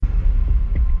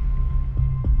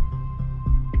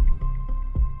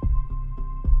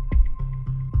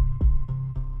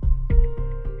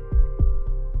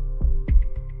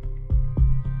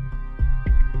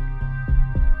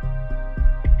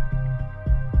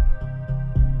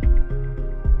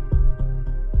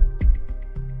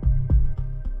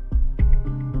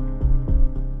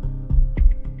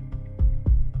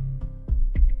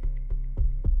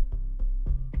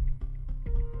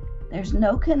There's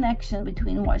no connection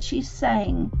between what she's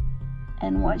saying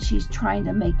and what she's trying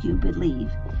to make you believe.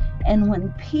 And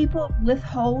when people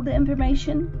withhold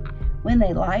information, when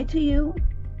they lie to you,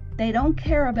 they don't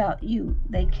care about you.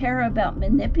 They care about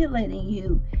manipulating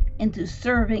you into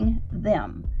serving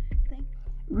them.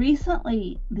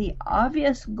 Recently, the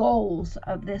obvious goals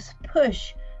of this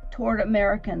push toward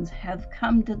Americans have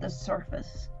come to the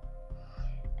surface.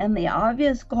 And the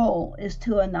obvious goal is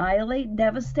to annihilate,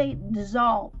 devastate,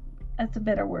 dissolve, that's a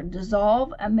better word,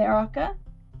 dissolve America,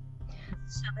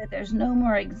 so that there's no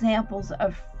more examples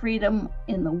of freedom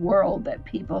in the world that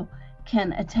people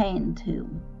can attain to.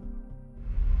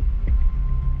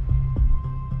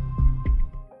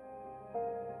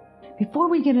 Before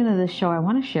we get into this show, I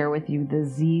want to share with you the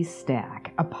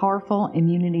Z-Stack, a powerful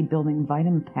immunity-building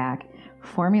vitamin pack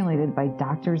formulated by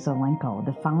Dr. Zelenko,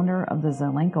 the founder of the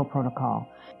Zelenko Protocol.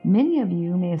 Many of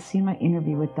you may have seen my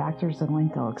interview with Dr.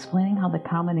 Zelenko explaining how the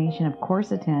combination of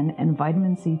quercetin and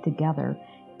vitamin C together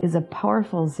is a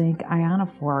powerful zinc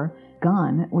ionophore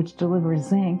gun which delivers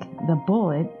zinc, the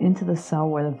bullet, into the cell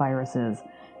where the virus is.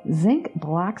 Zinc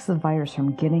blocks the virus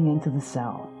from getting into the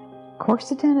cell.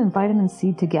 Quercetin and vitamin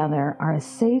C together are a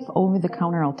safe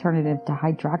over-the-counter alternative to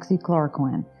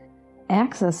hydroxychloroquine.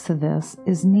 Access to this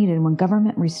is needed when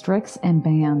government restricts and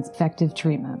bans effective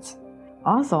treatments.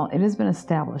 Also, it has been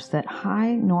established that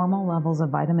high normal levels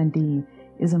of vitamin D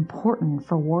is important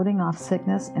for warding off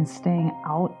sickness and staying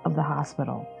out of the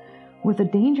hospital. With the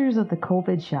dangers of the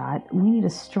COVID shot, we need a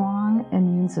strong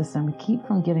immune system to keep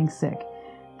from getting sick.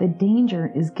 The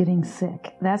danger is getting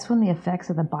sick. That's when the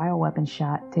effects of the bioweapon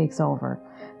shot takes over.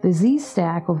 The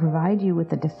Z-Stack will provide you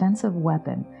with a defensive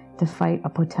weapon to fight a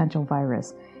potential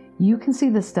virus. You can see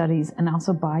the studies and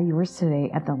also buy yours today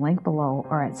at the link below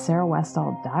or at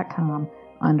sarahwestall.com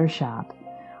under shop.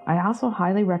 I also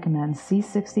highly recommend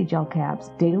C60 gel caps,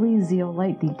 daily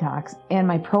zeolite detox, and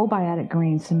my probiotic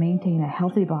greens to maintain a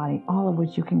healthy body, all of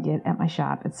which you can get at my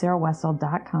shop at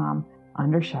sarahwestall.com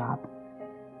under shop.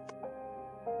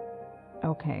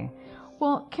 Okay.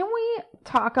 Well, can we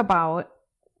talk about,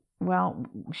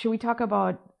 should we talk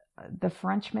about the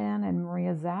Frenchman and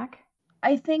Maria Zack?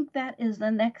 I think that is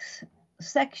the next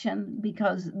section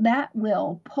because that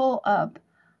will pull up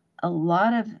a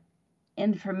lot of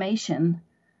information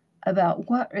about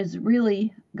what is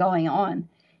really going on.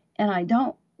 And I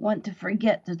don't want to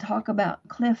forget to talk about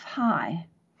Cliff High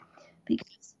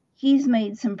because he's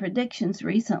made some predictions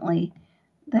recently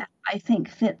that I think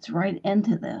fits right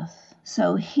into this.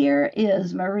 So here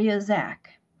is Maria Zack,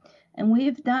 and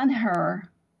we've done her,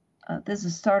 this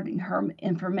is starting her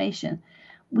information.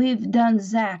 We've done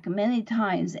Zack many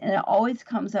times, and it always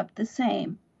comes up the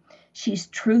same. She's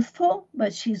truthful,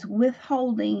 but she's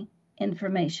withholding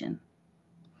information.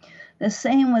 The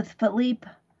same with Philippe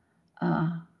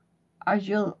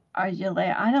Argile.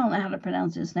 I don't know how to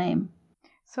pronounce his name.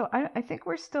 So I think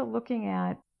we're still looking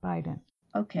at Biden.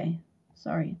 Okay,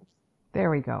 sorry. There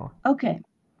we go. Okay,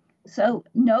 so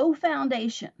no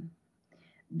foundation,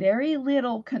 very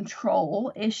little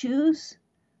control issues,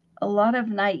 a lot of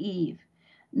naive.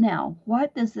 Now,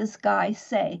 what does this guy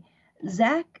say?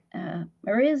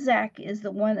 Maria Zack is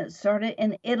the one that started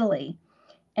in Italy,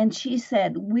 and she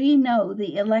said, we know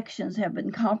the elections have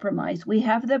been compromised. We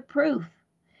have the proof.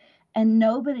 And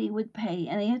nobody would pay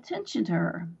any attention to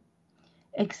her,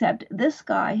 except this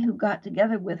guy who got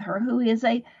together with her, who is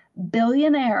a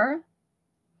billionaire.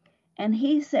 And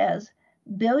he says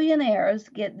billionaires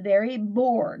get very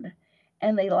bored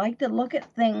and they like to look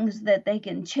at things that they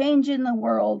can change in the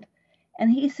world. And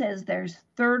he says there's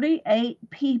 38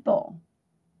 people.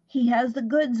 He has the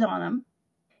goods on them,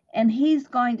 and he's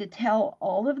going to tell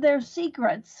all of their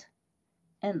secrets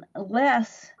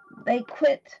unless they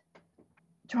quit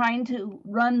trying to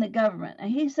run the government. And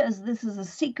he says this is a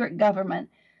secret government,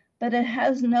 but it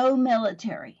has no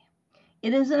military.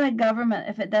 It isn't a government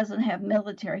if it doesn't have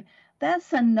military. That's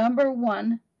the number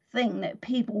one thing that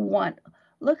people want.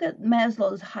 Look at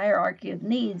Maslow's hierarchy of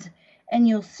needs, and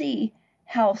you'll see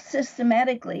how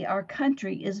systematically our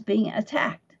country is being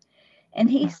attacked. And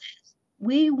he says,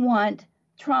 we want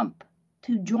Trump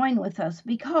to join with us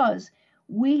because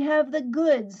we have the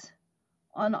goods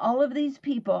on all of these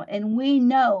people, and we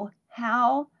know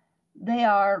how they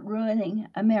are ruining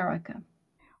America.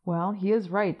 Well, he is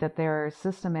right that they're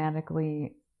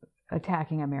systematically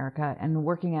attacking America and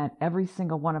working at every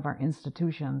single one of our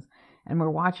institutions, and we're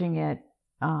watching it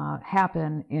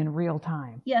happen in real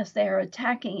time. Yes, they are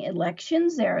attacking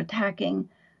elections, they're attacking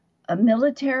a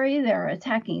military, they're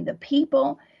attacking the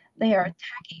people, they are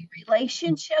attacking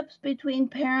relationships between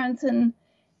parents and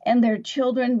their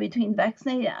children, between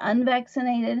vaccinated and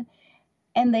unvaccinated.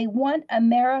 and they want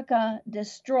America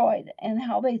destroyed. And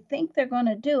how they think they're going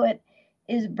to do it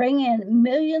is bring in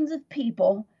millions of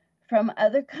people from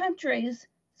other countries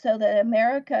so that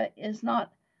America is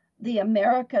not the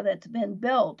America that's been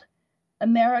built.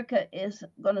 America is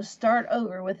going to start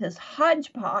over with this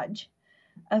hodgepodge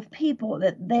of people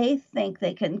that they think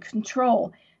they can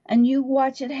control. And you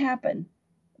watch it happen.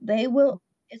 They will.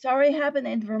 It's already happened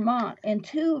in Vermont. In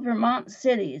 2 Vermont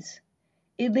cities,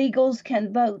 illegals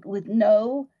can vote with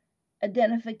no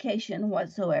identification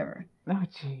whatsoever. Oh,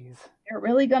 geez. They're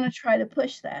really going to try to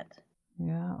push that.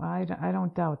 Yeah, I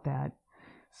don't doubt that.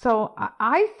 So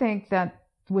I think that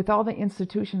with all the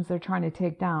institutions they're trying to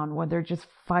take down, when they're just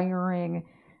firing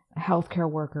healthcare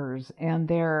workers and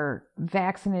they're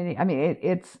vaccinating, I mean,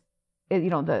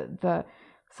 the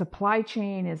supply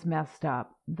chain is messed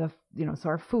up. So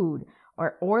our food,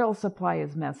 our oil supply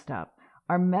is messed up.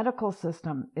 Our medical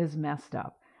system is messed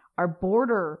up. Our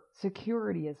border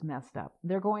security is messed up.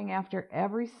 They're going after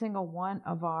every single one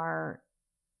of our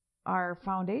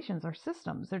foundations, our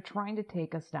systems. They're trying to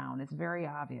take us down. It's very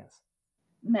obvious.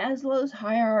 Maslow's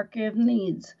hierarchy of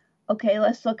needs. Okay,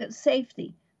 let's look at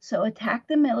safety. So attack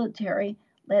the military,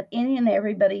 let any and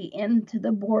everybody into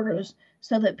the borders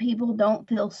so that people don't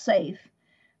feel safe.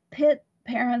 Pit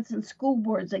parents and school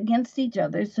boards against each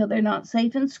other so they're not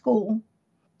safe in school.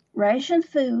 Ration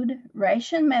food,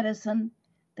 ration medicine,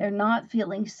 they're not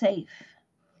feeling safe.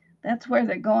 That's where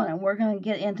they're going, and we're going to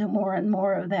get into more and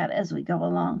more of that as we go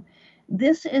along.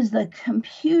 This is the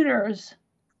computers.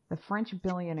 The French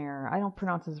billionaire. I don't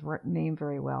pronounce his name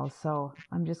very well, so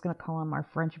I'm just going to call him our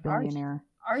French billionaire.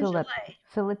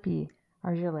 Philippe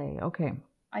Argelais. Okay.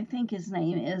 I think his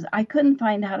name is. I couldn't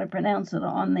find how to pronounce it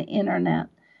on the internet,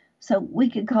 so we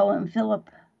could call him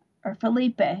Philippe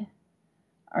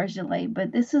Argelais.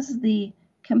 But this is the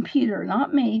computer,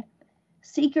 not me,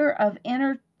 seeker of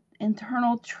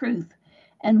internal truth.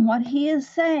 And what he is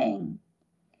saying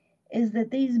is that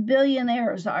these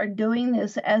billionaires are doing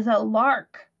this as a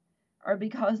lark or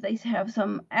because they have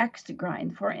some axe to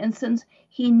grind. For instance,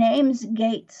 he names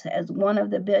Gates as one of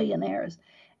the billionaires.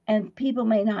 And people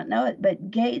may not know it,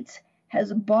 but Gates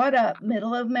has bought up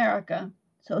Middle America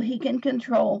so he can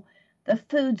control the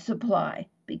food supply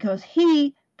because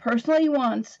he personally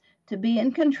wants to be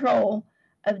in control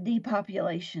of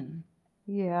depopulation.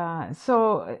 Yeah,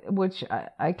 so which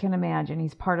I can imagine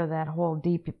he's part of that whole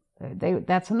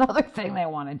that's another thing they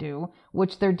want to do,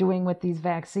 which they're doing with these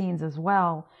vaccines as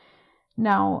well.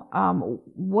 Now,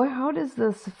 how does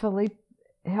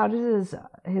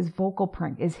his vocal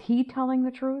print, is he telling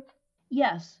the truth?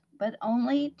 Yes, but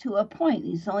only to a point.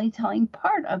 He's only telling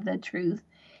part of the truth,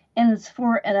 and it's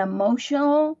for an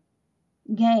emotional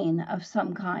gain of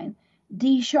some kind.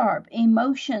 D sharp,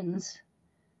 emotions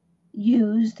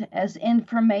used as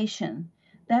information.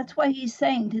 That's why he's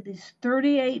saying to these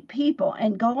 38 people,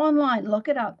 and go online, look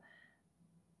it up,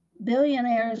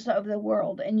 billionaires of the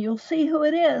world, and you'll see who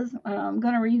it is. I'm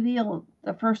going to reveal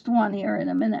the first one here in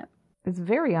a minute. It's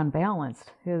very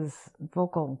unbalanced, his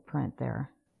vocal print there.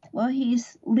 Well,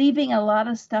 he's leaving a lot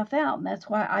of stuff out, and that's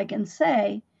why I can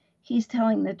say he's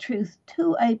telling the truth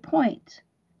to a point.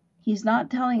 He's not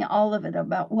telling all of it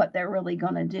about what they're really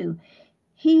going to do.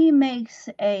 He makes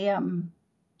a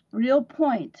real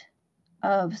point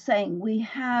of saying we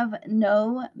have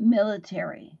no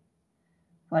military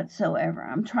whatsoever.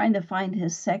 I'm trying to find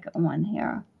his second one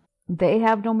here. They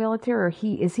have no military, or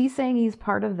is he saying he's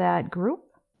part of that group?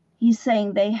 He's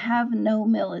saying they have no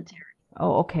military.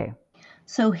 Oh, okay.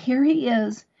 So here he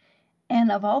is,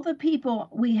 and of all the people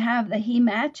we have that he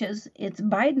matches, it's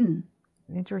Biden.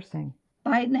 Interesting.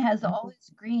 Biden has all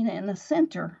his green in the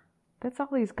center. That's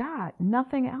all he's got,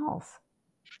 nothing else.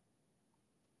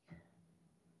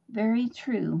 Very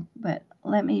true, but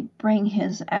let me bring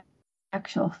his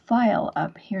actual file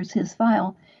up. Here's his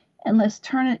file, and let's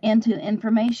turn it into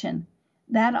information.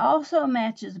 That also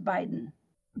matches Biden.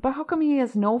 But how come he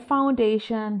has no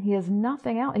foundation? He has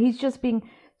nothing else. He's just being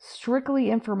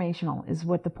strictly informational is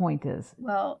what the point is.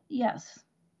 Well, yes,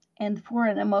 and for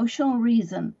an emotional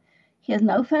reason. He has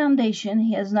no foundation.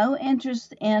 He has no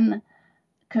interest in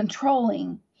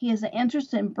controlling. He has an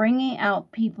interest in bringing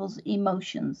out people's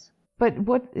emotions. But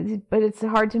it's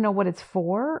hard to know what it's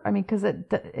for. I mean, because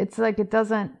it's like it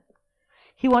doesn't.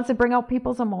 He wants to bring out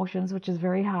people's emotions, which is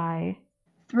very high.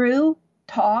 Through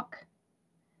talk,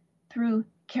 through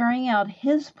carrying out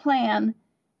his plan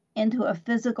into a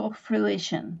physical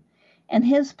fruition. And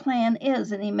his plan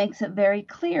is, and he makes it very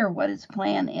clear what his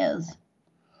plan is.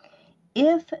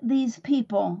 If these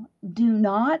people do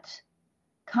not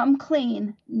come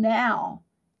clean now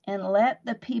and let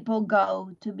the people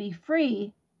go to be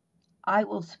free, I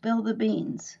will spill the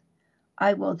beans.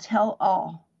 I will tell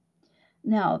all.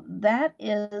 Now, that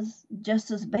is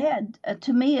just as bad.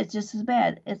 To me, it's just as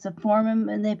bad. It's a form of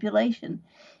manipulation.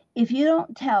 If you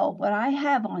don't tell what I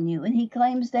have on you, and he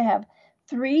claims to have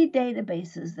 3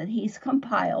 databases that he's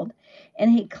compiled,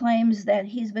 and he claims that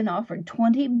he's been offered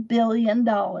 $20 billion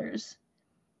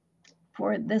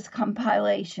for this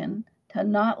compilation to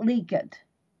not leak it.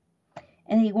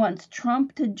 And he wants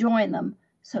Trump to join them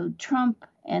so Trump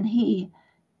and he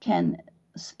can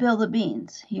spill the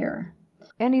beans here.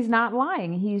 And he's not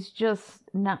lying. He's just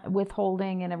not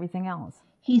withholding and everything else.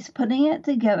 He's putting it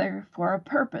together for a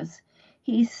purpose.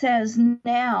 He says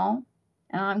now,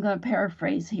 and I'm going to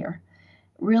paraphrase here,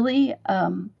 really,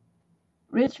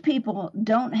 rich people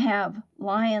don't have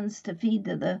lions to feed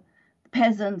to the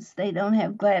peasants. They don't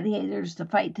have gladiators to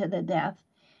fight to the death.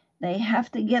 They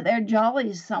have to get their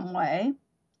jollies some way.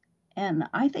 And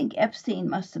I think Epstein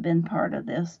must have been part of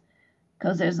this,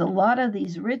 because there's a lot of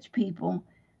these rich people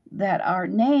that are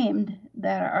named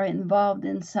that are involved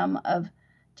in some of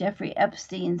Jeffrey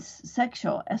Epstein's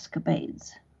sexual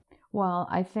escapades. Well,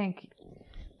 I think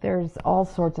there's all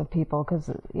sorts of people, because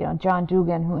John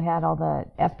Dugan, who had all the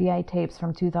FBI tapes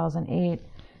from 2008,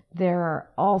 there are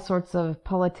all sorts of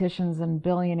politicians and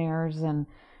billionaires and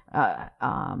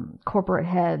corporate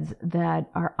heads that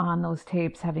are on those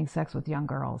tapes having sex with young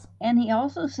girls. And he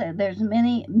also said there's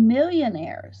many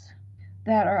millionaires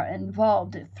that are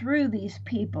involved through these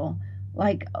people,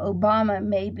 like Obama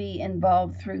may be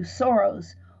involved through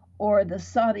Soros or the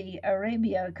Saudi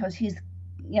Arabia, because he's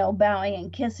bowing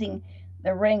and kissing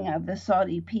the ring of the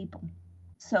Saudi people.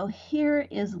 So here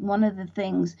is one of the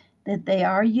things that they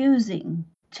are using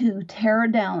to tear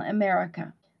down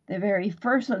America. The very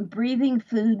first one, breathing,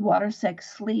 food, water,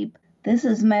 sex, sleep. This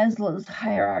is Maslow's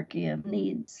hierarchy of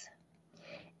needs.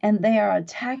 And they are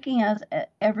attacking us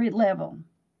at every level.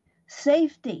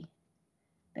 Safety.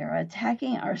 They're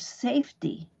attacking our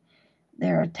safety.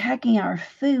 They're attacking our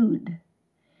food.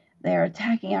 They're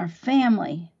attacking our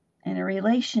family and our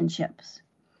relationships.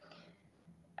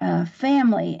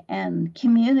 Family and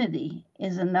community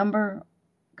is the number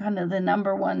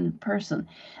one person.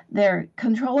 They're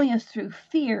controlling us through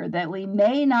fear that we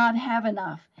may not have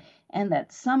enough and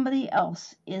that somebody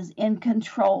else is in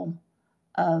control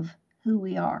of who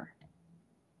we are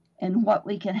and what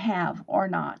we can have or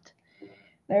not.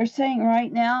 They're saying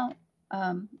right now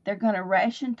they're going to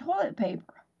ration toilet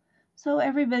paper. So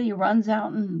everybody runs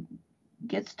out and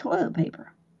gets toilet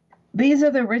paper. These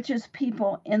are the richest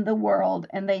people in the world,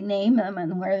 and they name them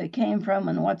and where they came from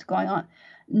and what's going on.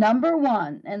 Number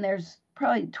one, and there's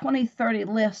probably 20, 30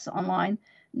 lists online.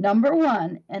 Number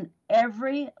one, and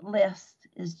every list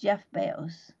is Jeff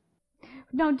Bezos.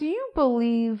 Now, do you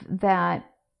believe that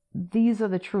these are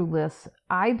the true lists?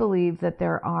 I believe that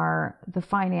there are the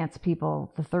finance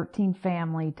people, the 13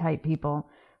 family type people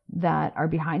that are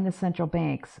behind the central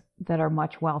banks that are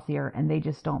much wealthier, and they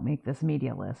just don't make this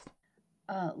media list.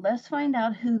 Let's find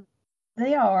out who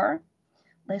they are.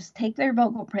 Let's take their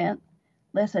vocal print.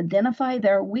 Let's identify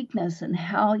their weakness and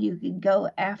how you could go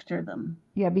after them.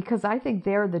 Yeah, because I think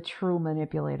they're the true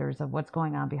manipulators of what's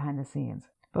going on behind the scenes.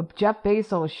 But Jeff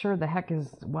Bezos sure the heck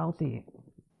is wealthy.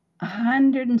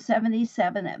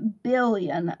 $177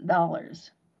 billion.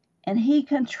 And he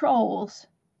controls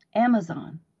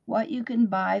Amazon, what you can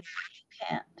buy, what you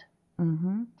can't.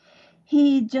 Mm-hmm.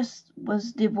 He just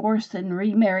was divorced and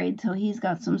remarried, so he's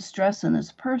got some stress in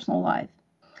his personal life.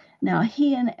 Now,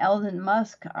 he and Elon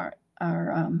Musk are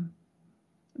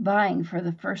vying for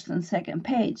the first and second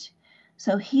page.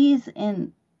 So he's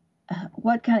in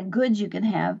what kind of goods you can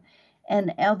have.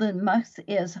 And Elon Musk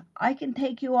is, I can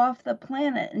take you off the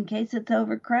planet in case it's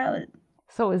overcrowded.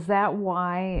 So is that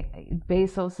why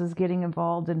Bezos is getting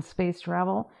involved in space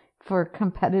travel? For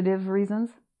competitive reasons?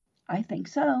 I think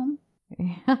so.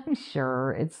 Yeah, I'm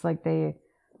sure. It's like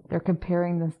they're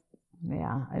comparing this.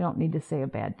 Yeah, I don't need to say a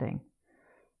bad thing.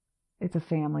 It's a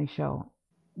family show.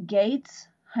 Gates,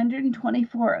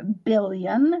 124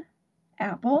 billion.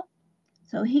 Apple.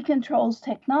 So he controls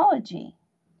technology,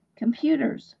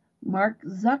 computers. Mark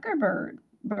Zuckerberg,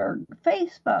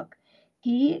 Facebook.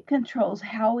 He controls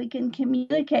how we can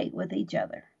communicate with each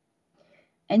other.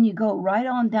 And you go right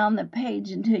on down the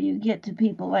page until you get to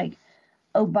people like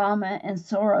Obama and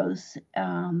Soros.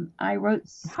 I wrote.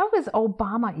 How is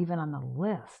Obama even on the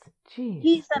list? Jeez.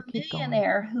 He's a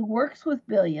millionaire who works with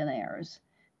billionaires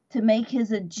to make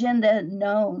his agenda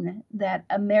known that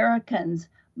Americans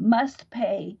must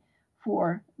pay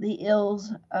for the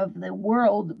ills of the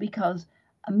world because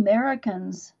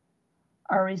Americans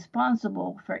are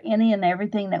responsible for any and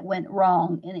everything that went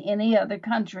wrong in any other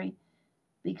country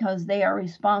because they are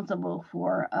responsible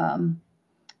for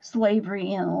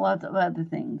slavery and lots of other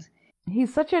things.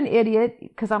 He's such an idiot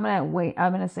because I'm going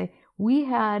to say we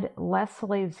had less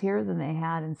slaves here than they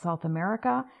had in South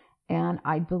America, and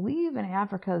I believe in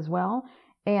Africa as well.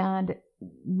 And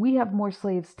we have more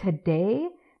slaves today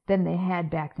than they had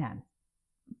back then.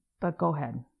 But go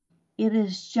ahead. It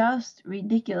is just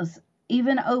ridiculous.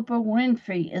 Even Oprah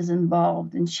Winfrey is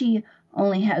involved, and she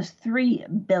only has 3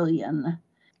 billion.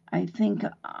 I think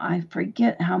I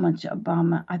forget how much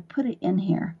Obama, I put it in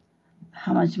here,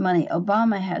 how much money.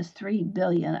 Obama has 3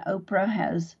 billion. Oprah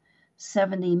has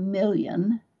 70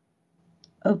 million.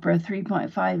 Oprah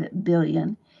 3.5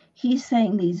 billion. He's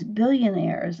saying these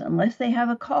billionaires, unless they have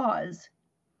a cause,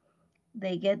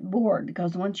 they get bored,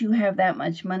 because once you have that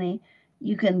much money,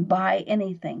 you can buy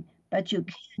anything, but you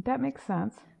can't, That makes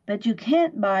sense. but you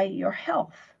can't buy your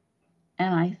health.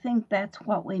 And I think that's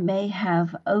what we may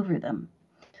have over them.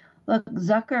 Look,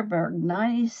 Zuckerberg,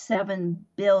 97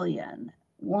 billion.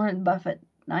 Warren Buffett,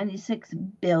 96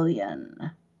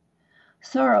 billion.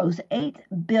 Soros, 8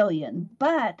 billion.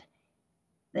 But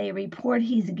they report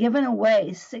he's given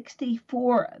away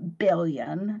 64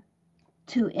 billion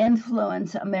to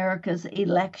influence America's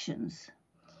elections.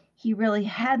 He really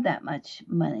had that much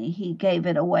money. He gave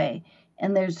it away,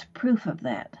 and there's proof of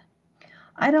that.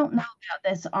 I don't know about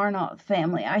this Arnott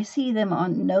family. I see them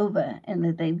on Nova and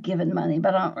that they've given money,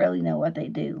 but I don't really know what they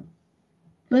do.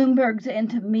 Bloomberg's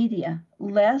into media.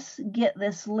 Let's get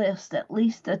this list, at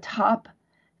least the top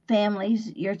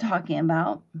families you're talking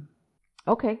about.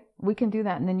 Okay, we can do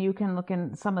that, and then you can look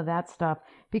in some of that stuff,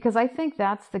 because I think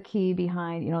that's the key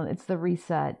behind, it's the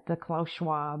reset, the Klaus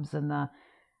Schwabs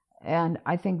and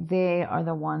I think they are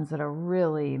the ones that are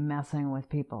really messing with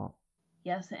people.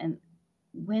 Yes, and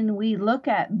when we look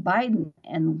at Biden,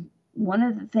 and one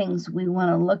of the things we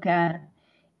want to look at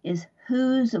is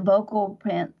whose vocal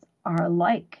prints are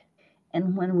alike.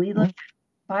 And when we look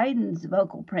at Biden's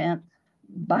vocal prints,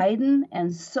 Biden and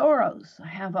Soros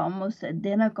have almost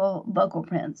identical vocal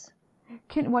prints.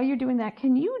 While you're doing that,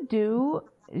 can you do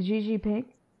Xi Jinping?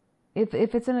 If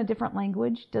it's in a different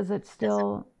language, does it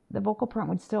still, the vocal print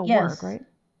would still work, right?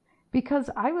 Because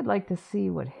I would like to see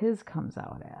what his comes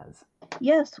out as.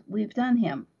 Yes, we've done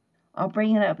him. I'll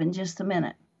bring it up in just a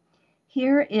minute.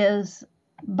 Here is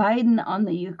Biden on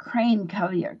the Ukraine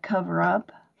cover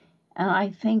up, and I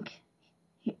think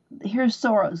here's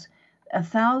Soros.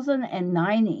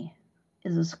 1,090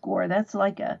 is a score. That's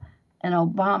like an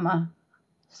Obama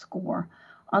score.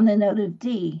 On the note of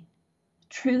D,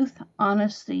 truth,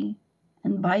 honesty,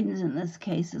 and Biden's in this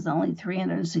case is only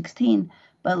 316.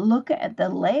 But look at the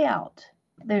layout.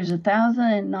 There's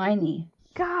 1,090.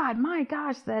 God, my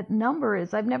gosh, that number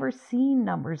is, I've never seen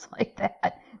numbers like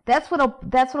that. That's what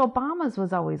Obama's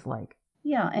was always like.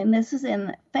 Yeah, and this is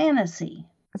in fantasy.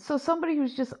 So somebody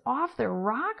who's just off their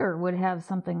rocker would have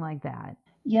something like that.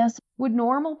 Yes. Would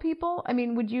normal people,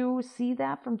 would you see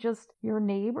that from just your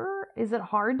neighbor? Is it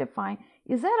hard to find?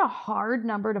 Is that a hard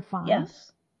number to find?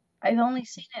 Yes. I've only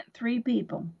seen it in 3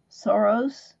 people: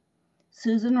 Soros,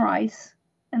 Susan Rice,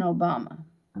 and Obama.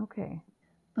 Okay.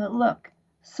 But look,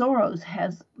 Soros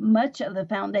has much of the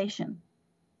foundation.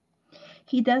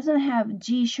 He doesn't have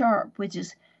G sharp, which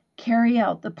is carry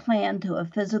out the plan to a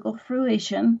physical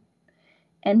fruition,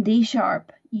 and D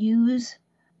sharp, use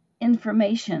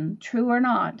information, true or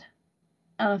not,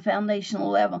 on a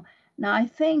foundational level. Now, I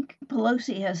think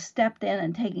Pelosi has stepped in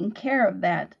and taken care of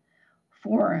that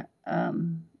for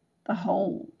the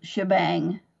whole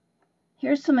shebang.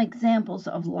 Here's some examples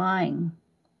of lying.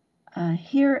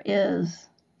 Here is,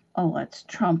 that's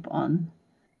Trump on.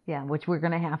 Yeah, which we're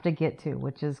going to have to get to,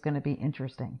 which is going to be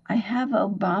interesting. I have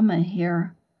Obama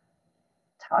here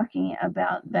talking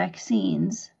about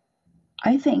vaccines.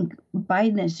 I think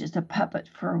Biden is just a puppet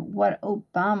for what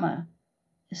Obama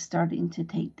is starting to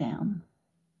take down.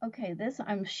 Okay,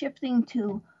 I'm shifting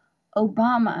to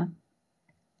Obama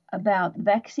about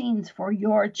vaccines for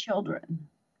your children.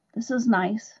 This is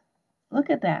nice.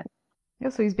 Look at that. Yeah,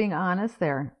 so he's being honest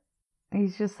there.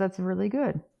 That's really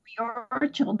good. For your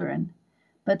children.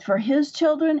 But for his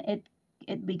children,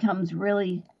 it becomes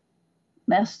really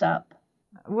messed up.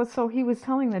 Well, so he was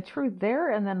telling the truth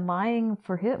there and then lying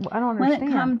for his. I don't understand. When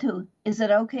it comes to, is it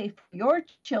okay for your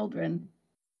children?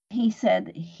 He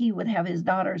said he would have his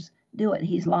daughters do it.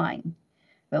 He's lying.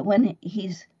 But when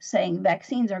he's saying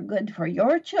vaccines are good for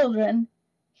your children,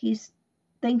 he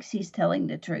thinks he's telling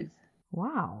the truth.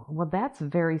 Wow. Well, that's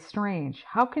very strange.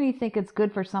 How can he think it's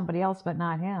good for somebody else but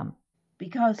not him?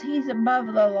 Because he's above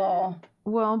the law.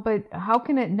 Well, but how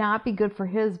can it not be good for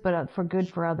his, but good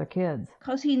for other kids?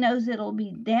 Because he knows it'll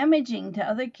be damaging to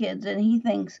other kids, and he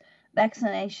thinks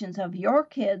vaccinations of your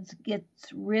kids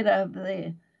gets rid of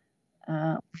the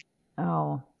Uh,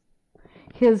 Oh,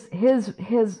 his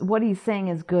what he's saying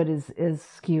is good is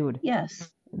skewed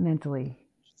yes, mentally.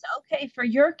 it's okay for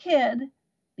your kid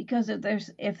because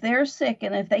if they're sick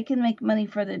and if they can make money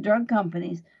for the drug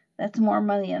companies, that's more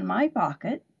money in my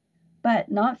pocket.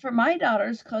 But not for my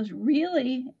daughters because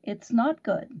really it's not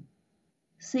good.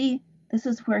 See, this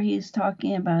is where he's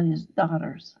talking about his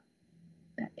daughters.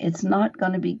 It's not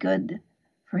going to be good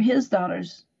for his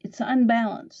daughters. It's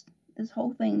unbalanced. This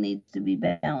whole thing needs to be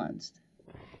balanced.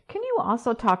 Can you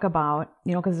also talk about,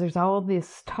 because there's all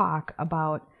this talk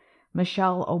about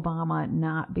Michelle Obama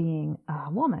not being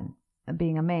a woman,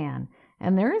 being a man.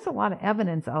 And there is a lot of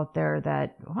evidence out there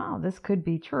that, wow, this could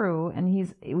be true.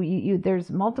 And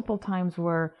there's multiple times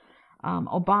where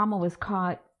Obama was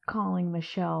caught calling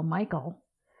Michelle Michael.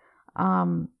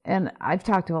 And I've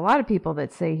talked to a lot of people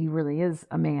that say he really is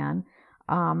a man.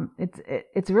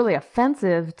 It's really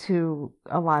offensive to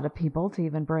a lot of people to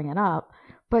even bring it up,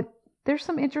 but there's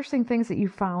some interesting things that you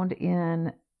found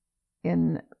in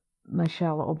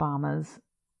Michelle Obama's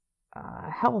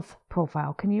health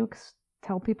profile. Can you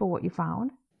tell people what you found?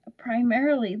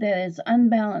 Primarily, that it's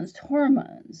unbalanced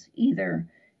hormones. Either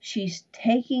she's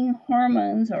taking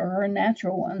hormones or her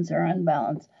natural ones are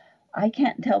unbalanced. I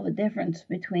can't tell the difference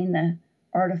between the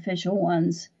artificial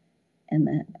ones and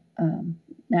the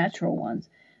natural ones,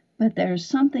 but there's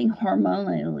something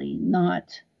hormonally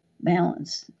not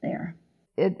balanced there.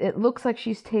 It looks like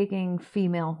she's taking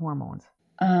female hormones.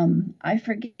 I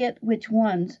forget which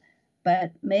ones,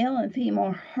 but male and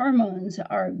female hormones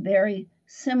are very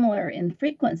similar in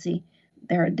frequency.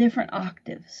 There are different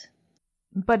octaves.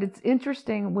 But it's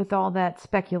interesting with all that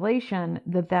speculation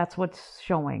that that's what's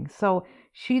showing. So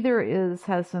she either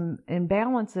has some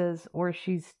imbalances or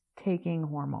she's taking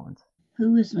hormones.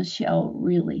 Who is Michelle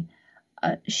really?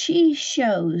 She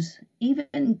shows,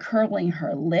 even curling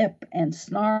her lip and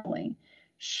snarling,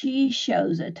 she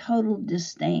shows a total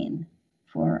disdain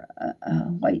for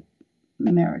white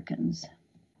Americans.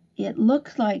 It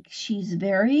looks like she's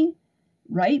very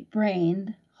right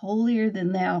brained, holier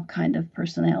than thou kind of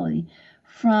personality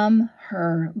from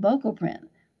her vocal print.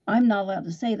 I'm not allowed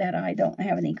to say that. I don't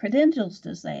have any credentials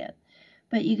to say it.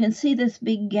 But you can see this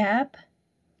big gap.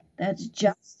 That's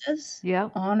justice,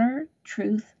 Yep. honor,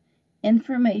 truth,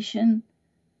 information,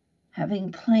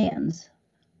 having plans.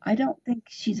 I don't think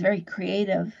she's very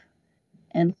creative.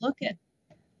 And look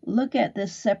at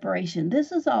this separation.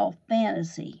 This is all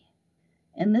fantasy.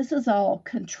 And this is all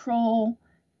control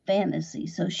fantasy.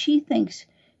 So she thinks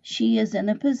she is in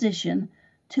a position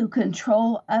to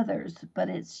control others, but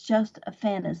it's just a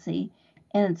fantasy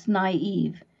and it's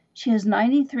naive. She has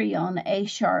 93 on A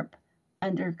sharp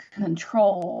under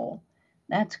control.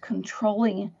 That's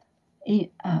controlling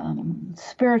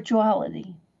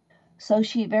spirituality. So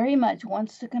she very much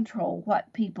wants to control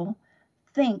what people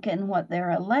think and what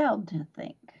they're allowed to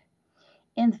think.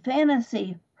 In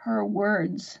fantasy, her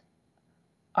words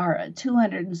are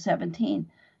 217.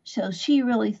 So she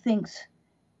really thinks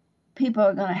people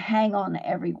are going to hang on to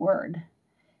every word.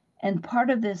 And part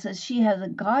of this is she has a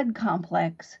God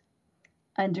complex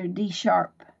under D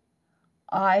sharp.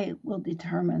 I will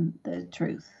determine the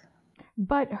truth.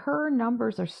 But her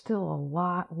numbers are still a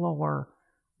lot lower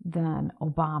than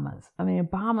Obama's. I mean,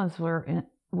 Obama's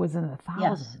was in the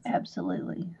thousands. Yes,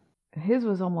 absolutely. His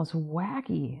was almost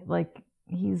wacky. Like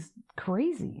he's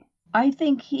crazy. I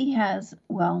think he has,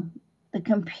 well, the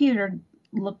computer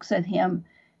looks at him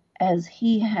as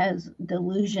he has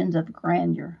delusions of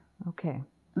grandeur. Okay.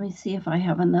 Let me see if I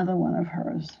have another one of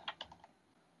hers.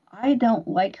 I don't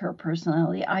like her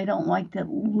personality. I don't like to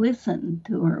listen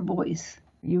to her voice.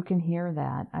 You can hear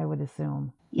that, I would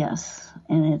assume. Yes,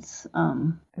 and it's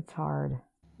hard.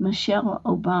 Michelle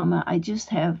Obama. I just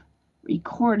have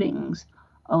recordings.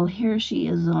 Oh, here she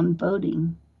is on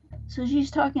voting. So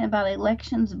she's talking about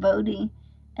elections, voting,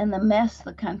 and the mess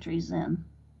the country's in.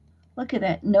 Look at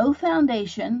that. No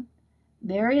foundation,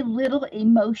 very little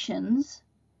emotions,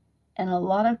 and a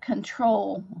lot of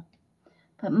control,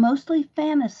 but mostly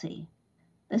fantasy.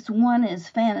 This one is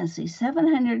fantasy.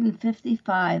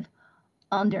 755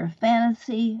 under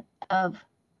fantasy of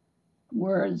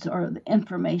words or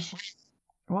information.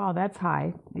 Wow, that's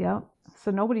high. Yep.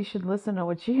 So nobody should listen to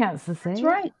what she has to say. That's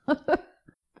right.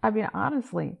 I mean,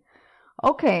 honestly.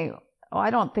 Okay. Oh, I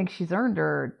don't think she's earned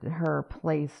her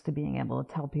place to being able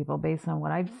to tell people based on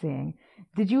what I'm seeing.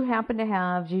 Did you happen to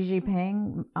have Xi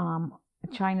Jinping,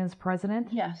 China's president?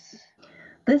 Yes.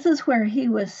 This is where he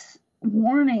was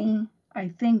warning, I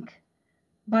think,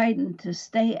 Biden to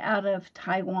stay out of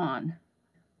Taiwan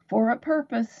for a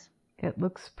purpose. It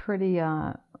looks pretty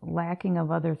lacking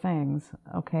of other things.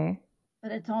 Okay.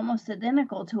 But it's almost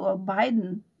identical to a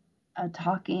Biden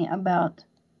talking about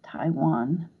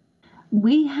Taiwan.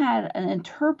 We had an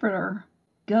interpreter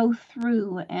go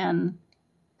through and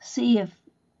see if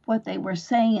what they were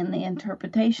saying in the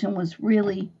interpretation was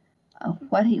really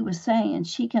what he was saying, and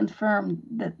she confirmed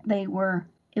that it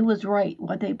was right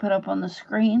what they put up on the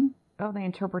screen. Oh, the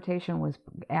interpretation was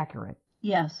accurate.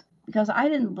 Yes, because I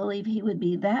didn't believe he would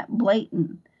be that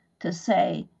blatant to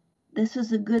say this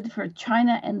is a good for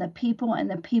China and the people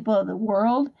of the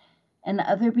world, and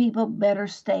other people better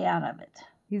stay out of it.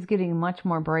 He's getting much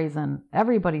more brazen.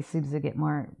 Everybody seems to being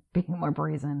more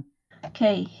brazen.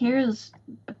 Okay, here's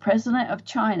the president of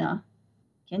China.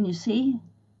 Can you see?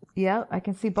 Yeah, I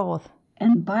can see both.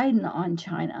 And Biden on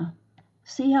China.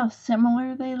 See how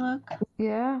similar they look?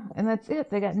 Yeah, and that's it.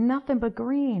 They got nothing but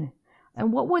green.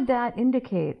 And what would that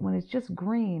indicate when it's just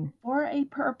green? For a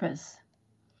purpose.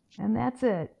 And that's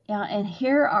it. Yeah, and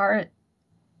here are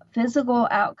physical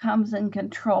outcomes and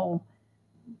control.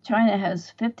 China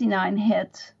has 59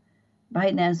 hits,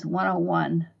 Biden has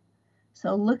 101.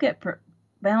 So look at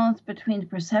balance between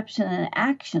perception and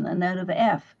action, a note of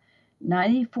F.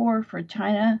 94 for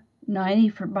China, 90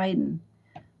 for Biden.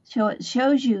 So it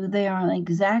shows you they are on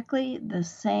exactly the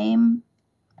same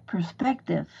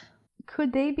perspective.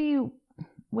 Could they be,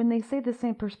 when they say the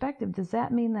same perspective, does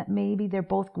that mean that maybe they're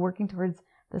both working towards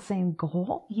the same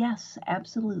goal? Yes,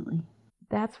 absolutely.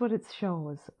 That's what it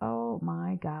shows. Oh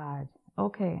my God.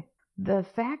 Okay. The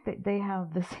fact that they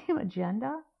have the same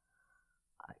agenda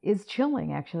is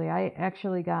chilling, actually. I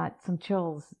actually got some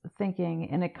chills thinking,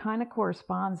 and it kind of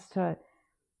corresponds to,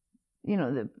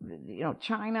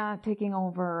 China taking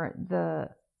over the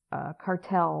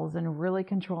cartels and really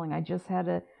controlling. I just had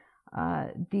a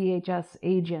DHS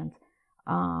agent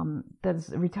that's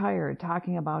retired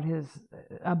talking about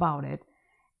it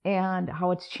and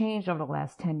how it's changed over the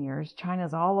last 10 years.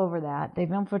 China's all over that.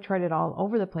 They've infiltrated all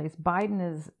over the place.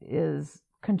 Biden is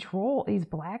controlled. He's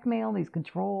blackmailed. He's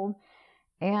controlled.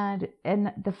 And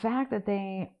the fact that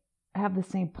they have the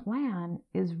same plan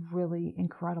is really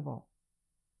incredible.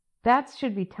 That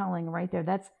should be telling right there.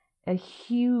 That's a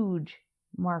huge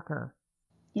marker.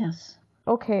 Yes.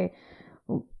 Okay,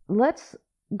 let's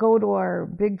go to our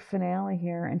big finale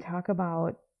here and talk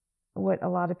about what a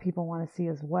lot of people want to see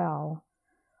as well,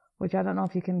 which I don't know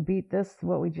if you can beat this,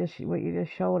 what you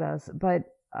just showed us, but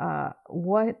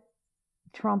what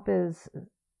Trump is,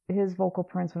 his vocal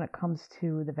prints when it comes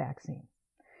to the vaccine.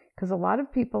 Because a lot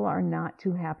of people are not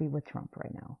too happy with Trump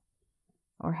right now,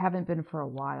 or haven't been for a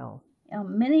while.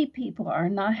 Many people are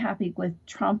not happy with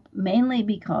Trump, mainly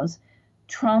because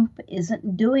Trump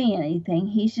isn't doing anything.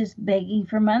 He's just begging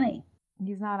for money.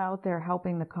 He's not out there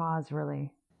helping the cause,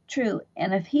 really. True.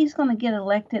 And if he's going to get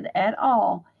elected at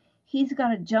all, he's got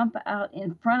to jump out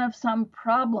in front of some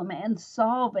problem and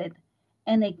solve it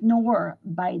and ignore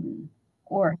Biden.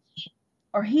 Or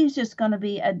he's just going to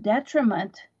be a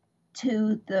detriment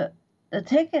to the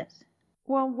ticket.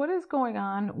 Well, what is going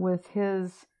on with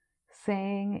his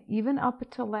saying, even up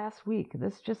until last week,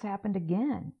 this just happened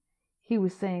again. He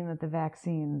was saying that the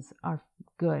vaccines are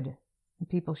good and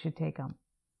people should take them.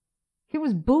 He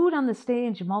was booed on the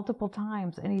stage multiple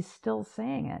times and he's still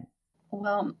saying it.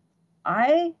 Well,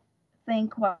 I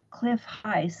think what Cliff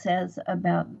High says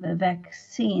about the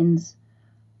vaccines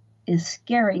is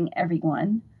scaring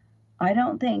everyone. I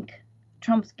don't think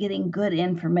Trump's getting good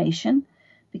information,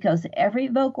 because every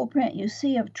vocal print you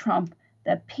see of Trump,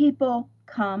 the people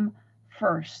come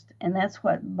first, and that's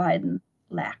what Biden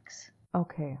lacks.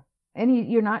 Okay.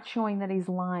 And you're not showing that he's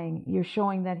lying. You're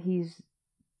showing that he's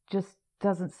just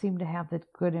doesn't seem to have the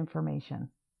good information.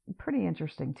 Pretty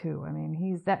interesting, too. I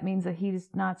mean, that means that he's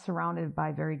not surrounded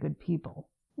by very good people.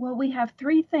 Well, we have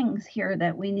three things here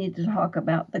that we need to talk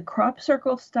about: the crop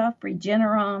circle stuff,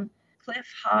 Regeneron, Cliff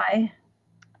High.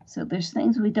 So there's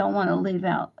things we don't want to leave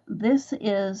out. This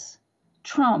is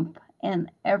Trump, and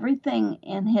everything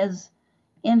in his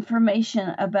information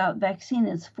about vaccine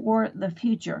is for the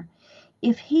future.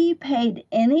 If he paid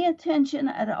any attention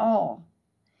at all,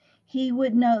 he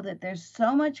would know that there's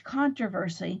so much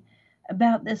controversy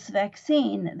about this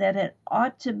vaccine that it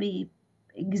ought to be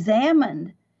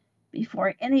examined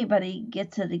before anybody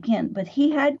gets it again. But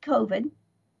he had COVID,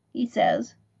 he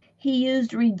says. He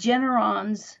used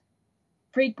Regeneron's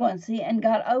frequency and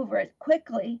got over it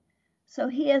quickly. So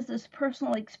he has this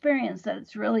personal experience that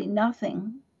it's really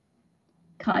nothing,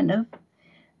 kind of.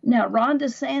 Now, Ron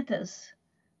DeSantis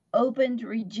opened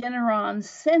Regeneron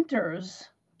centers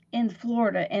in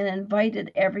Florida and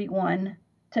invited everyone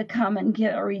to come and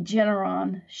get a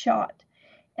Regeneron shot.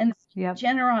 And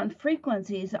Regeneron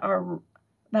frequencies are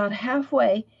about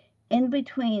halfway in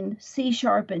between C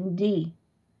sharp and D.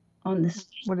 on this.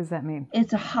 What does that mean?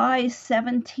 It's a high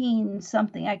 17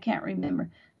 something, I can't remember.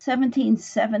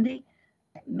 1770,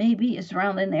 maybe it's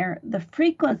around in there. The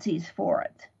frequencies for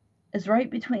it is right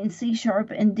between C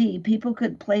sharp and D. People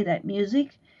could play that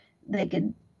music. They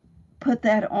could put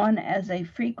that on as a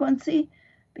frequency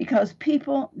because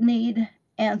people need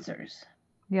answers.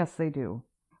 Yes, they do.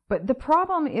 But the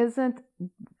problem isn't,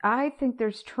 I think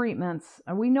there's treatments.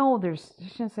 We know there's, I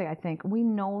shouldn't say I think, we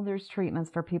know there's treatments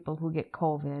for people who get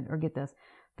COVID or get this.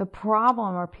 The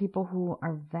problem are people who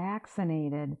are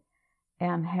vaccinated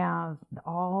and have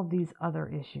all these other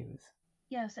issues.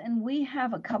 Yes, and we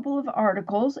have a couple of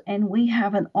articles and we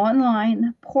have an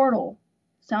online portal,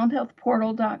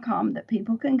 soundhealthportal.com, that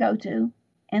people can go to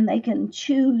and they can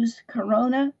choose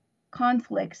corona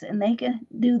conflicts and they can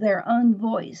do their own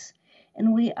voice.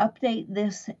 And we update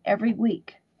this every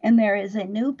week. And there is a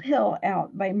new pill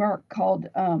out by Merck called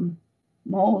Molnupirav,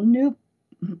 Molnupirav.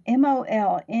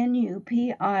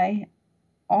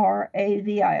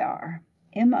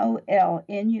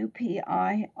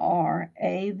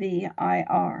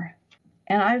 Molnupirav.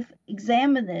 And I've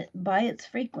examined it by its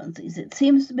frequencies. It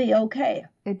seems to be okay.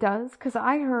 It does? Because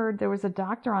I heard there was a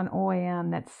doctor on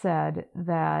OAN that said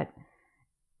that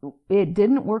it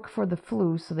didn't work for the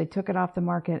flu, so they took it off the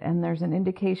market, and there's an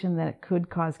indication that it could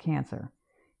cause cancer.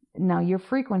 Now, your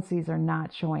frequencies are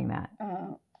not showing that.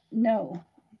 No,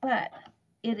 but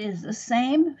it is the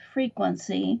same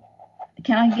frequency.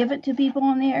 Can I give it to people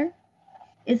on the air?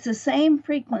 It's the same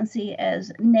frequency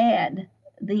as NAD,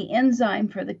 the enzyme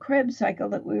for the Krebs cycle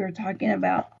that we were talking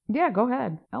about. Yeah, go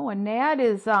ahead. Oh, and NAD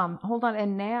is, hold on,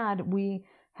 and NAD we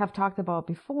have talked about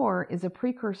before is a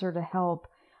precursor to help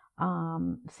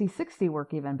C60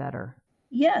 work even better.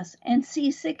 Yes, and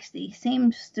C60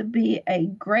 seems to be a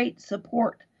great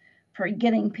support for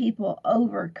getting people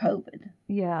over COVID.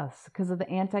 Yes, because of the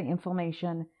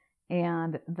anti-inflammation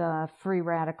and the free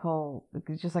radical,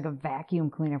 it's just like a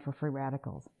vacuum cleaner for free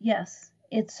radicals. Yes,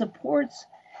 it supports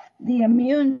the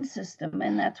immune system,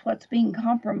 and that's what's being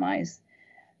compromised.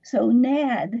 So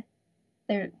NAD,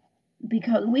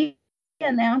 because we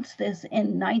announced this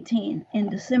in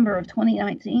December of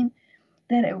 2019,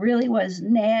 that it really was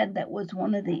NAD that was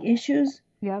one of the issues.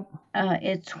 Yep.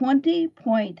 It's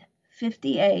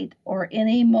 20.58 or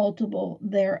any multiple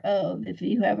thereof if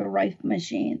you have a Rife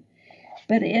machine.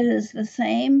 But it is the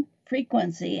same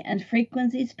frequency, and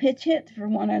frequencies pitch hit for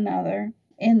one another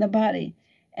in the body.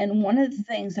 And one of the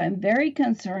things I'm very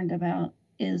concerned about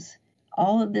is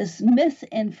all of this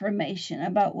misinformation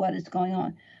about what is going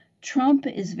on. Trump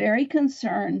is very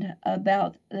concerned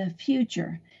about the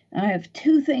future. And I have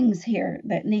two things here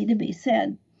that need to be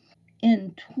said.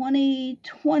 In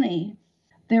 2020,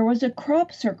 there was a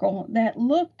crop circle that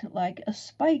looked like a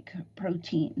spike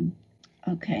protein.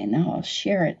 Okay, now I'll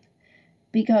share it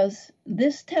because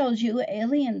this tells you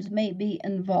aliens may be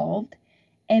involved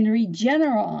and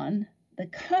Regeneron, the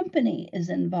company, is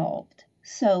involved.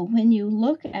 So when you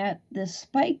look at this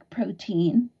spike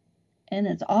protein, and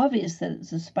it's obvious that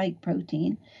it's a spike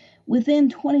protein, within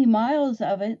 20 miles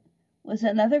of it was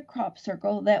another crop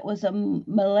circle that was a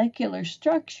molecular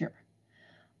structure.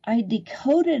 I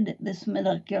decoded this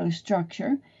molecular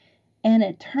structure, and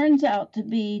it turns out to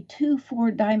be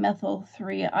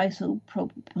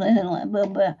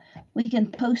 2,4-dimethyl-3-isopropyl. We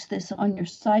can post this on your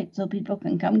site so people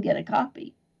can come get a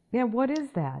copy. Yeah, what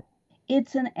is that?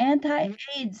 It's an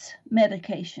anti-AIDS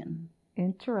medication.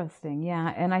 Interesting,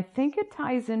 yeah. And I think it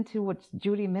ties into what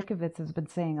Judy Mikovits has been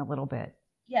saying a little bit.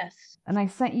 Yes. And I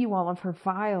sent you all of her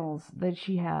files that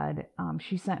she had.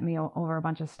 She sent me over a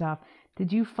bunch of stuff.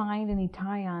 Did you find any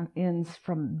tie-ins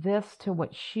from this to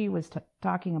what she was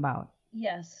talking about?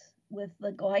 Yes, with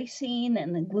the glycine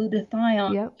and the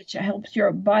glutathione, Yep. which helps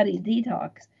your body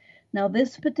detox. Now,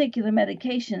 this particular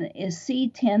medication is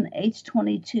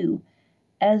C10H22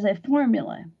 as a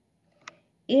formula.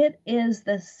 It is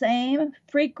the same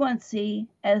frequency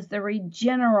as the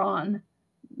Regeneron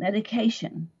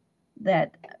medication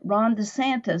that Ron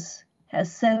DeSantis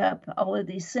has set up all of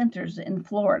these centers in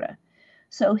Florida.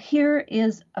 So here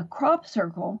is a crop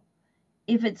circle.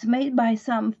 If it's made by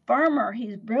some farmer,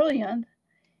 he's brilliant.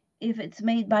 If it's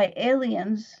made by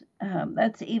aliens,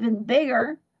 that's even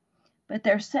bigger. But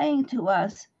they're saying to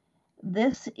us,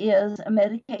 this is a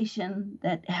medication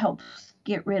that helps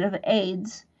get rid of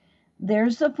AIDS.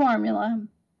 There's the formula.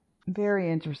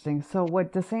 Very interesting. So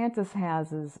what DeSantis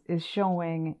has is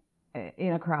showing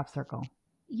in a crop circle.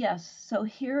 Yes. So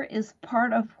here is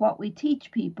part of what we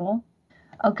teach people.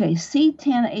 Okay,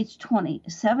 C10H20,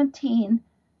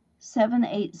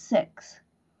 17786.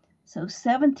 So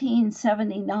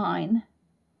 1779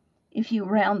 if you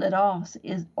round it off,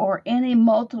 is or any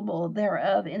multiple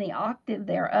thereof, any octave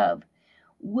thereof,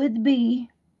 would be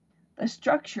the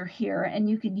structure here, and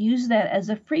you could use that as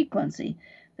a frequency,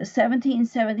 the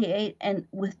 1778 and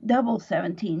with double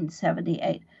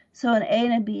 1778. So an A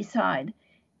and a B side.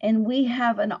 And we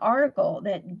have an article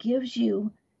that gives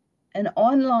you an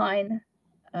online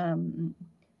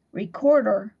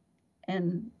recorder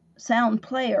and sound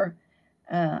player.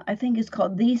 I think it's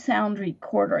called The Sound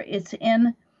Recorder. It's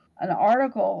in an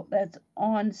article that's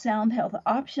on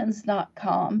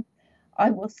soundhealthoptions.com. I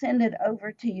will send it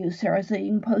over to you, Sarah, so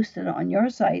you can post it on your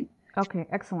site. Okay,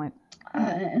 excellent.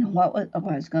 And what I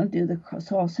was going to do,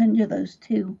 so I'll send you those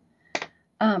two.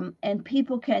 And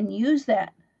people can use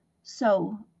that.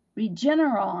 So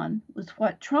Regeneron was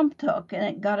what Trump took, and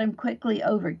it got him quickly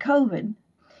over COVID.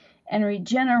 And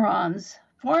Regeneron's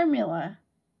formula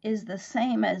is the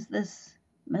same as this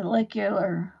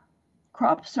molecular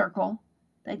crop circle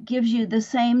that gives you the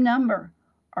same number.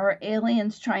 Are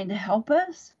aliens trying to help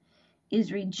us?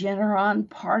 Is Regeneron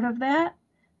part of that?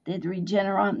 Did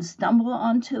Regeneron stumble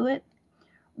onto it?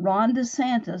 Ron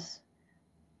DeSantis,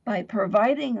 by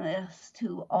providing this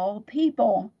to all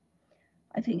people,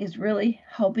 I think is really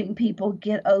helping people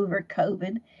get over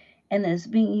COVID, and is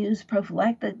being used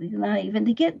prophylactically, not even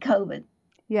to get COVID.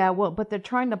 Yeah, well, but they're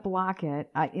trying to block it.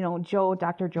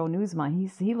 Dr. Joe Newsma,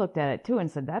 he looked at it too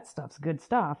and said that stuff's good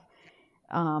stuff.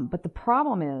 But the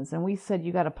problem is, and we said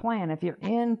you got a plan. If you're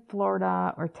in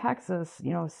Florida or Texas,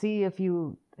 see if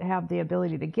you have the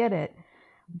ability to get it.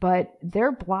 But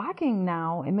they're blocking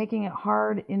now and making it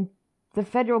hard. The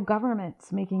federal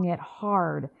government's making it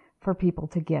hard for people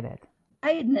to get it.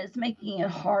 Biden is making it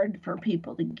hard for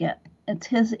people to get. It's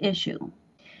his issue.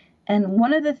 And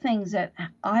one of the things that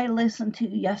I listened to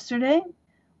yesterday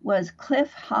was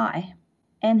Cliff High.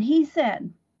 And he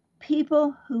said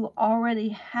people who already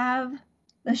have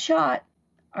the shot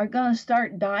are going to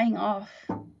start dying off.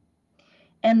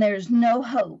 And there's no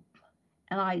hope.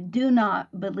 And I do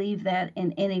not believe that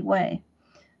in any way.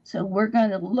 So we're going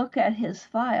to look at his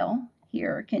file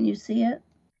here. Can you see it?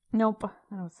 Nope,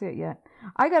 I don't see it yet.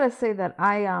 I gotta say that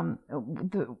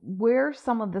where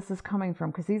some of this is coming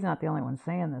from, because he's not the only one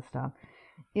saying this stuff,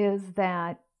 is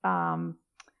that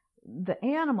the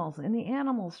animals in the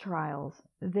animals trials,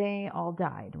 they all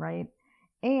died, right?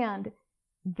 And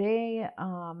they,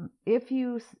 if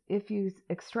you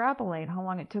extrapolate how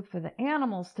long it took for the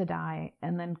animals to die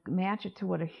and then match it to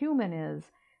what a human is,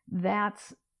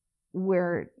 that's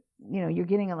where you're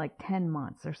getting at like 10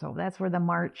 months or so. That's where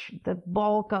the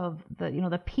bulk of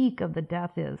the peak of the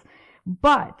death is.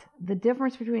 But the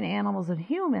difference between animals and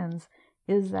humans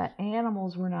is that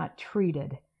animals were not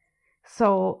treated.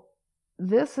 So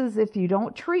this is, if you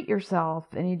don't treat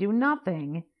yourself and you do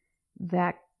nothing,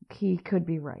 that he could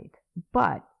be right.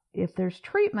 But if there's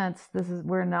treatments,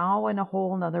 we're now in a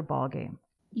whole nother ballgame.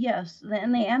 Yes,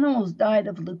 and the animals died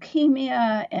of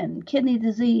leukemia and kidney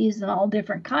disease and all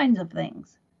different kinds of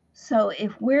things. So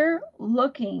if we're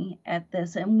looking at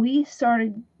this, and we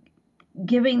started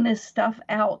giving this stuff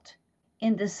out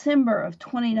in December of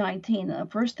 2019, the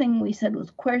first thing we said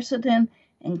was quercetin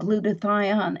and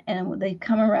glutathione, and they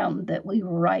come around that we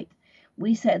were right.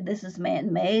 We said this is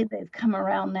man-made. They've come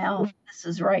around now. This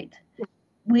is right.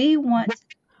 We want...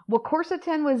 Well,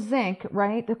 quercetin was zinc,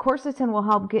 right? The quercetin will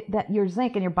help get that your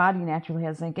zinc, and your body naturally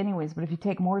has zinc anyways, but if you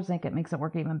take more zinc, it makes it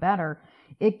work even better.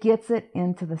 It gets it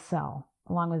into the cell,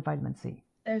 along with vitamin C.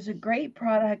 There's a great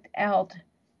product out,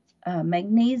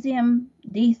 magnesium,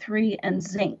 D3, and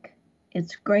zinc.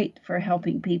 It's great for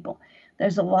helping people.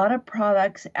 There's a lot of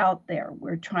products out there.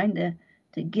 We're trying to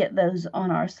get those on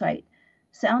our site.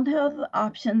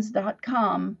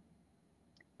 Soundhealthoptions.com,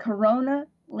 Corona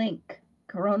link,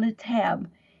 Corona tab,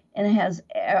 and it has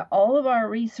all of our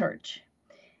research.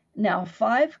 Now,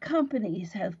 5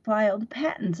 companies have filed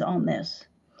patents on this.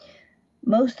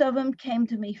 Most of them came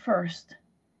to me first.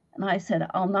 And I said,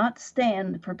 I'll not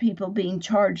stand for people being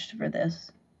charged for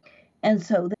this. And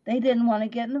so they didn't want to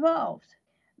get involved.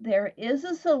 There is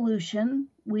a solution.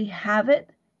 We have it,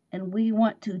 and we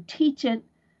want to teach it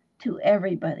to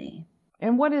everybody.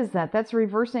 And what is that? That's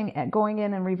going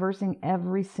in and reversing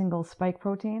every single spike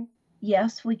protein?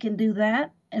 Yes, we can do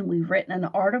that. And we've written an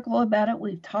article about it.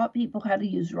 We've taught people how to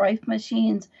use Rife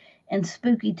machines and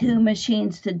Spooky 2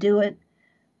 machines to do it,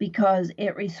 because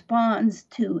it responds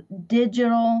to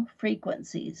digital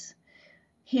frequencies.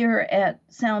 Here at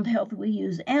Sound Health, we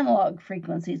use analog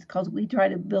frequencies because we try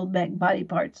to build back body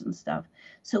parts and stuff.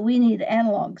 So we need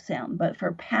analog sound. But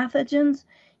for pathogens,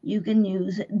 you can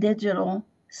use digital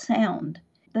sound.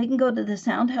 They can go to the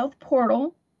Sound Health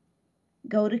portal,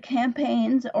 go to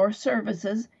campaigns or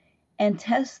services, and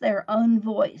test their own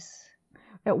voice.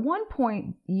 At one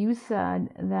point, you said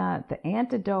that the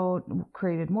antidote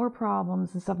created more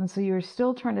problems and stuff, and so you're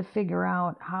still trying to figure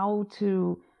out how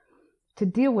to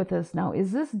deal with this. Now,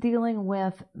 is this dealing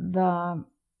with the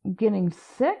getting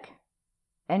sick,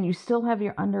 and you still have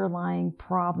your underlying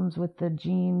problems with the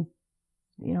gene,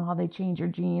 how they change your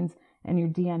genes and your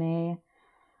DNA?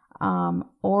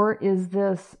 Or is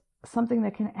this something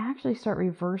that can actually start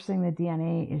reversing the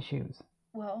DNA issues?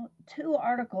 Well, 2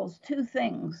 articles, 2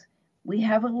 things. We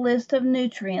have a list of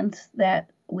nutrients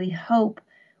that we hope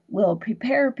will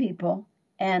prepare people,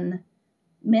 and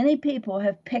many people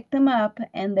have picked them up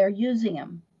and they're using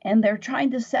them and they're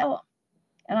trying to sell them.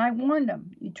 And I warned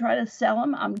them, you try to sell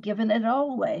them, I'm giving it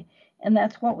all away. And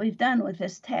that's what we've done with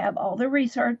this tab, all the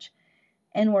research,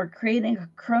 and we're creating a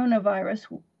coronavirus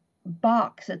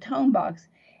box, a tone box,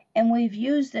 and we've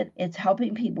used it. It's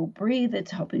helping people breathe.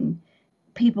 It's helping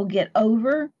people get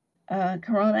over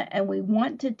corona, and we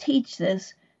want to teach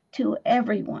this to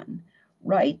everyone.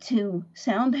 Write to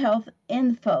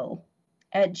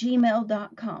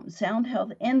soundhealthinfo@gmail.com.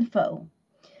 Soundhealthinfo.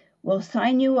 We'll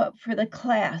sign you up for the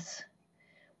class.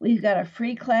 We've got a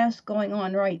free class going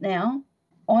on right now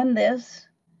on this,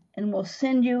 and we'll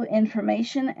send you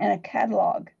information and a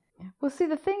catalog. Well, see,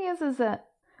 the thing is that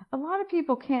a lot of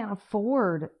people can't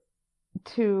afford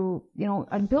to,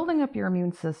 building up your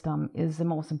immune system is the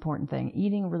most important thing.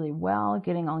 Eating really well,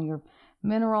 getting all your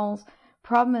minerals.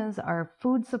 Problem is our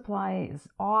food supply is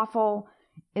awful.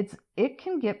 It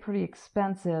can get pretty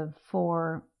expensive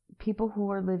for people who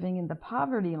are living in the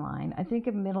poverty line. I think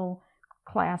if middle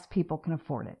class people can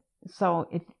afford it. So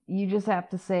if you just have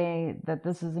to say that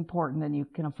this is important, then you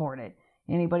can afford it.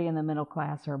 Anybody in the middle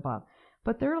class or above.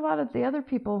 But there are a lot of the other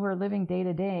people who are living day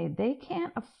to day. They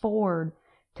can't afford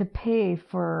to pay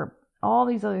for all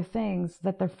these other things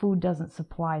that their food doesn't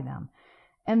supply them.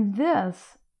 And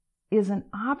this is an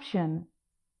option.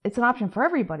 It's an option for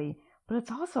everybody, but it's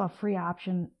also a free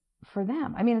option for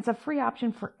them. I mean, it's a free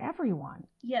option for everyone.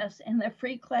 Yes, and the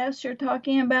free class you're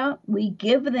talking about, we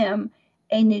give them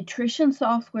a nutrition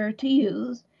software to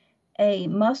use, a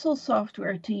muscle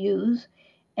software to use,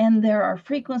 and there are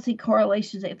frequency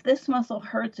correlations. If this muscle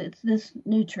hurts, it's this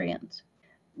nutrients.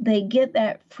 They get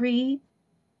that free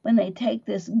when they take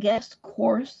this guest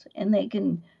course, and they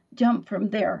can jump from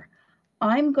there.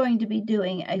 I'm going to be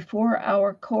doing a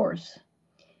 4-hour course,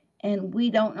 and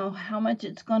we don't know how much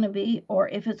it's going to be or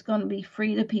if it's going to be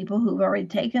free to people who've already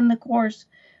taken the course.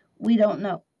 We don't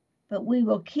know, but we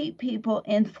will keep people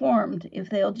informed if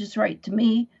they'll just write to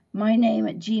me, my name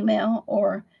at Gmail,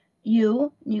 or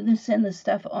you can send the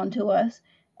stuff on to us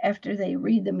after they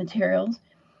read the materials.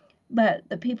 But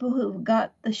the people who've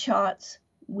got the shots,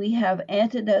 we have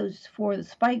antidotes for the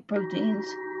spike proteins.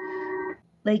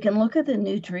 They can look at the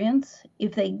nutrients.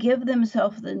 If they give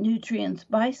themselves the nutrients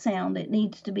by sound, it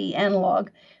needs to be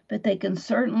analog, but they can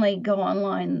certainly go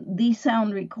online.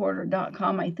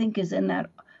 Thesoundrecorder.com, I think, is in that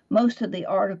most of the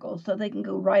articles, so they can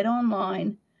go right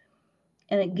online,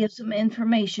 and it gives them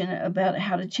information about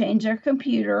how to change their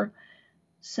computer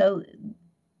so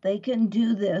they can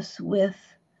do this with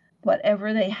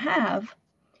whatever they have.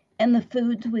 And the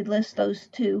foods, we list those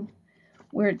too.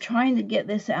 We're trying to get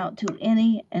this out to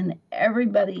any and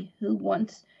everybody who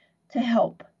wants to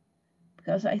help,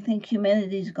 because I think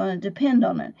humanity is going to depend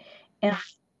on it. And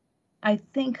I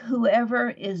think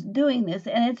whoever is doing this,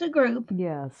 and it's a group.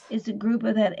 Yes. It's a group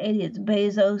of that idiot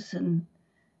Bezos, and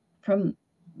from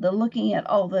the looking at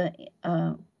all the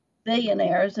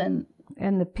billionaires and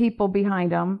the people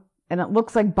behind them. And it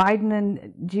looks like Biden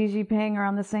and Xi Jinping are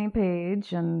on the same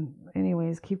page. And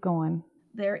anyways, keep going.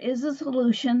 There is a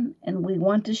solution, and we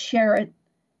want to share it,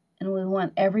 and we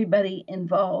want everybody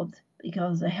involved,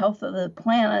 because the health of the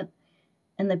planet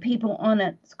and the people on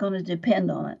it is going to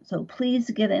depend on it. So please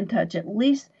get in touch. At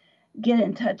least get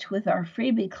in touch with our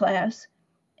freebie class.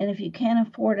 And if you can't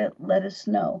afford it, let us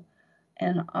know.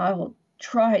 And I'll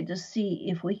try to see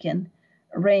if we can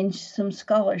arrange some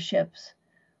scholarships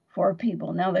for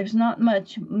people. Now, there's not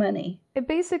much money.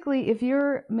 Basically, if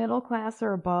you're middle class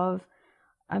or above,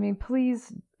 I mean,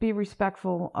 please be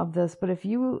respectful of this. But if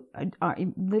you are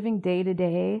living day to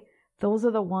day, those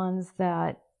are the ones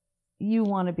that you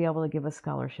want to be able to give a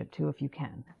scholarship to if you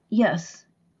can. Yes.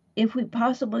 If we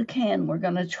possibly can, we're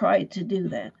going to try to do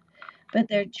that. But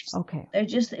there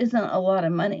just isn't a lot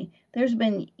of money. There's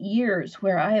been years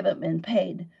where I haven't been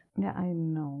paid. Yeah, I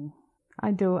know.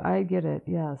 I do. I get it.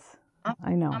 Yes.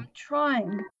 I know. I'm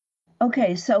trying.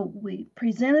 Okay, so we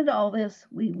presented all this.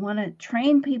 We want to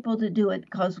train people to do it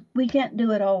because we can't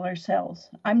do it all ourselves.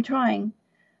 I'm trying.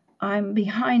 I'm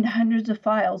behind hundreds of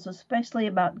files, especially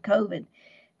about COVID.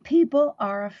 People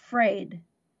are afraid.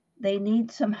 They need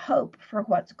some hope for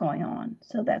what's going on.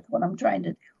 So that's what I'm trying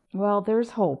to do. Well,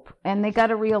 there's hope. And they got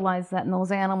to realize that in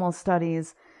those animal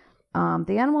studies,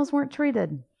 the animals weren't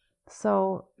treated.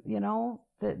 So,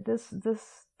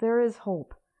 there is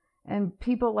hope. And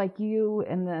people like you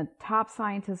and the top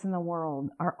scientists in the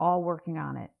world are all working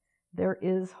on it. There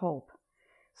is hope.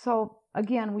 So,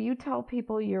 again, will you tell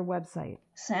people your website?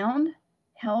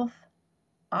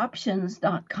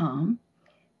 SoundHealthOptions.com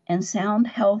and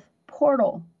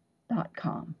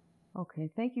SoundHealthPortal.com. Okay,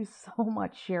 thank you so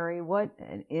much, Sherry. What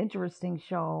an interesting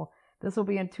show. This will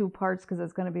be in 2 parts because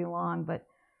it's going to be long, but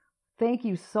thank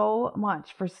you so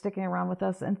much for sticking around with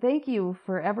us, and thank you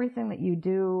for everything that you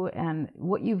do and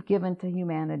what you've given to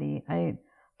humanity. I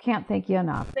can't thank you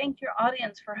enough. Thank your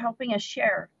audience for helping us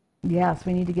share. Yes,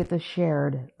 we need to get this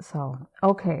shared. So,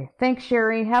 okay. Thanks,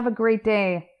 Sherry. Have a great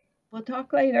day. We'll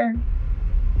talk later.